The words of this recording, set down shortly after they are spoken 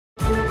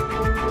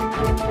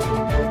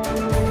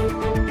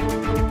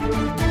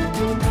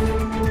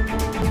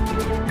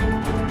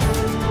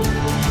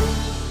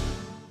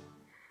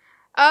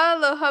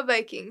Aloha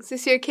Vikings,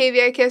 this is your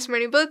KVIKS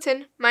Morning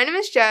Bulletin. My name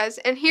is Jazz,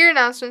 and here are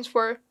announcements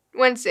for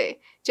Wednesday,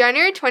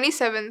 January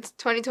 27th,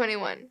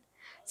 2021.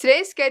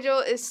 Today's schedule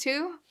is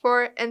 2,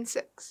 4, and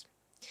 6.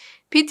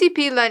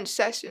 PTP lunch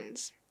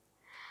sessions.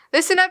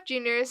 Listen up,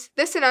 juniors.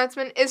 This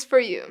announcement is for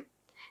you.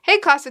 Hey,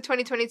 class of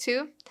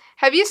 2022.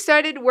 Have you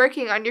started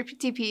working on your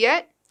PTP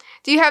yet?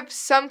 Do you have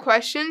some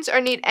questions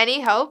or need any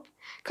help?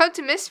 Come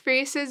to Miss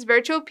Fries's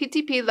virtual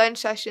PTP lunch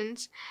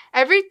sessions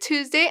every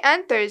Tuesday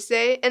and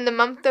Thursday in the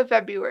month of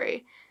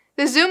February.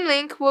 The Zoom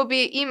link will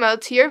be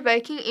emailed to your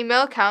Viking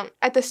email account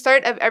at the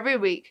start of every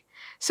week,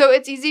 so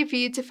it's easy for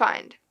you to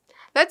find.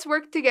 Let's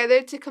work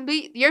together to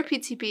complete your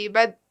PTP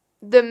by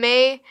the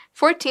May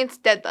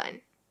 14th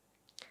deadline.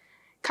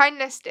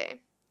 Kindness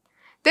Day.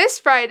 This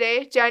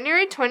Friday,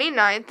 January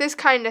 29th, is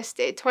Kindness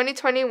Day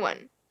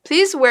 2021.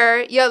 Please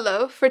wear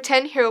yellow for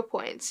 10 hero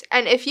points,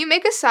 and if you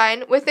make a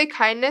sign with a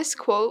kindness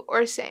quote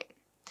or saying,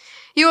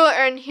 you will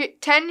earn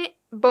 10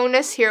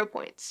 bonus hero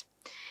points.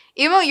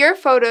 Email your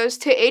photos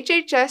to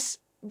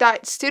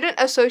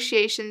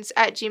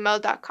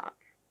hhs.studentassociations@gmail.com.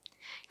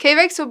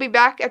 KVIKS will be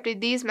back after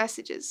these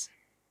messages.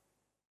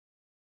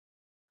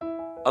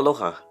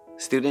 Aloha,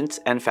 students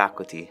and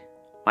faculty.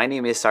 My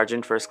name is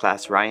Sergeant First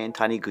Class Ryan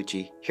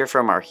Taniguchi, here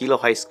from our Hilo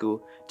High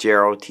School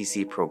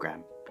JROTC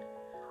program.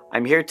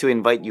 I'm here to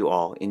invite you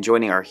all in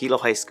joining our Hilo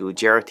High School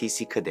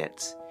JROTC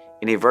cadets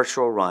in a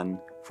virtual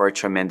run for a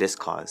tremendous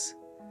cause,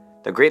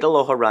 the Great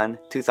Aloha Run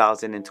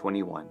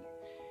 2021.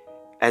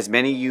 As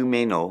many of you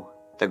may know,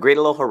 the Great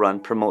Aloha Run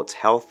promotes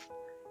health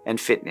and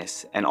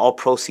fitness, and all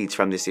proceeds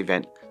from this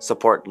event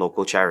support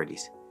local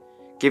charities.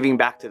 Giving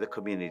back to the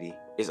community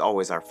is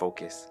always our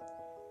focus.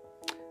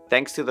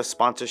 Thanks to the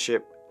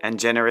sponsorship and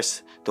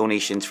generous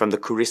donations from the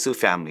Kurisu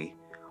family,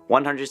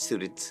 100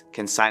 students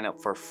can sign up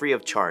for free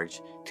of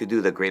charge to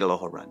do the Great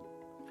Aloha Run,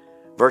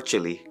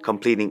 virtually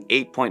completing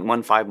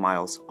 8.15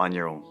 miles on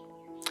your own.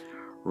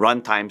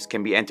 Run times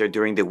can be entered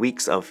during the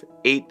weeks of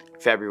 8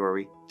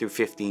 February through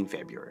 15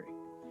 February.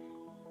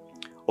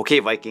 Okay,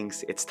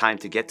 Vikings, it's time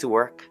to get to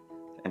work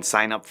and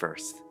sign up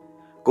first.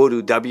 Go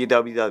to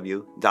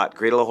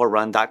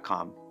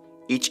www.greataloharun.com.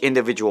 Each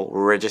individual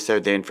will register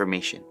their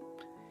information.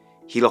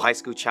 Hilo High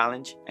School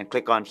Challenge and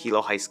click on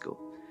Hilo High School.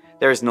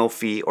 There is no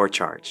fee or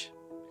charge.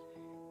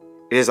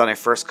 It is on a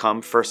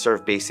first-come,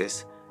 first-served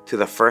basis to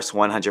the first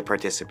 100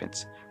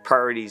 participants.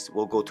 Priorities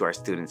will go to our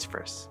students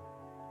first.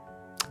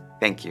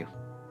 Thank you.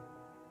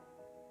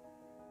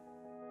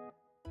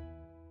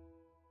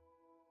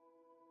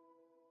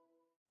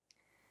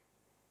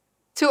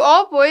 To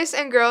all boys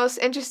and girls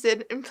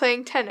interested in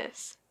playing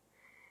tennis,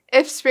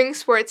 if spring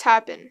sports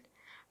happen,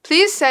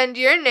 please send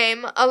your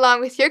name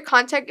along with your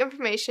contact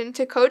information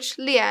to Coach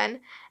Leanne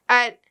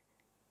at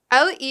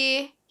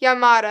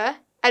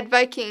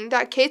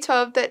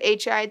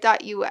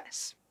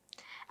leyamada@viking.k12.hi.us.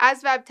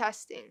 ASVAB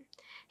testing.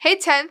 Hey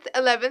 10th,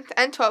 11th,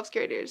 and 12th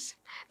graders.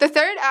 The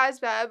third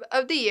ASVAB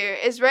of the year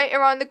is right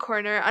around the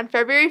corner on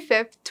February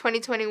 5th,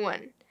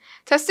 2021.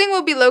 Testing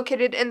will be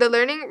located in the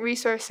Learning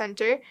Resource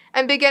Center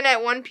and begin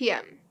at 1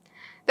 p.m.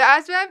 The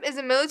ASVAB is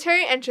a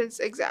military entrance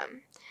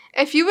exam.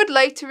 If you would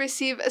like to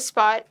receive a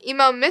spot,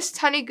 email Miss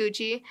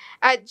Taniguchi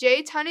at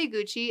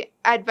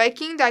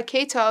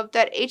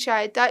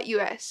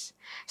jtaniguchi@viking.k12.hi.us.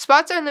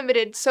 Spots are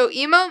limited, so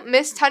email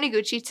Miss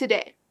Taniguchi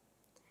today.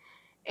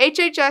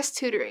 HHS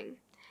Tutoring.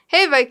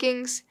 Hey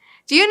Vikings!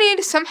 Do you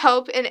need some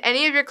help in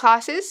any of your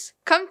classes?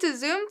 Come to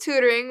Zoom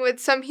tutoring with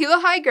some Hilo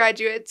High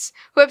graduates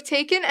who have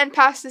taken and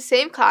passed the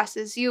same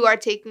classes you are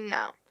taking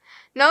now.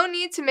 No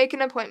need to make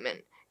an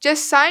appointment.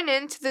 Just sign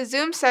in to the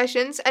Zoom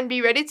sessions and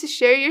be ready to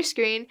share your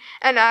screen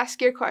and ask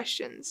your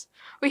questions.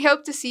 We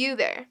hope to see you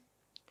there.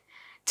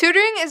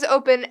 Tutoring is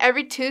open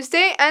every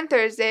Tuesday and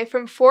Thursday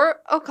from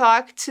 4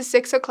 o'clock to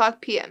 6 o'clock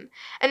p.m.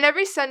 and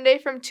every Sunday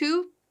from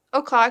 2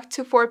 o'clock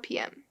to 4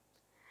 p.m.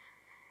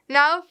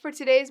 Now for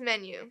today's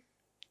menu.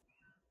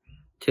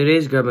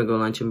 Today's grab-and-go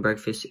lunch and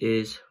breakfast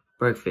is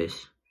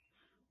breakfast,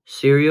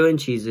 cereal and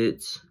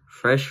Cheez-Its,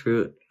 fresh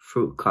fruit,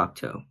 fruit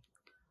cocktail.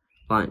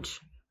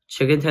 Lunch,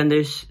 chicken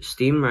tenders,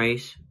 steamed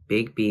rice,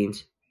 baked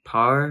beans,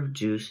 power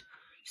juice,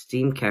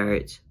 steamed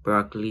carrots,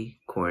 broccoli,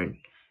 corn,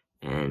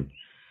 and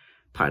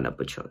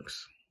pineapple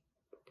chunks.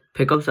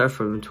 Pickups are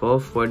from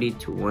 12:40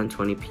 to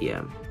 1:20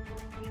 p.m.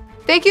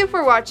 Thank you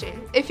for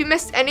watching. If you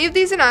missed any of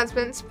these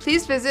announcements,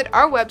 please visit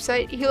our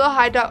website,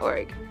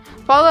 hilo-high.org.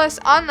 Follow us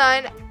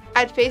online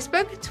at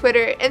Facebook,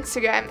 Twitter,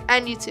 Instagram,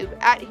 and YouTube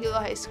at Hilo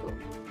High School.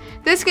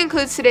 This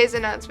concludes today's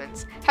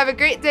announcements. Have a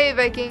great day,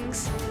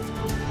 Vikings!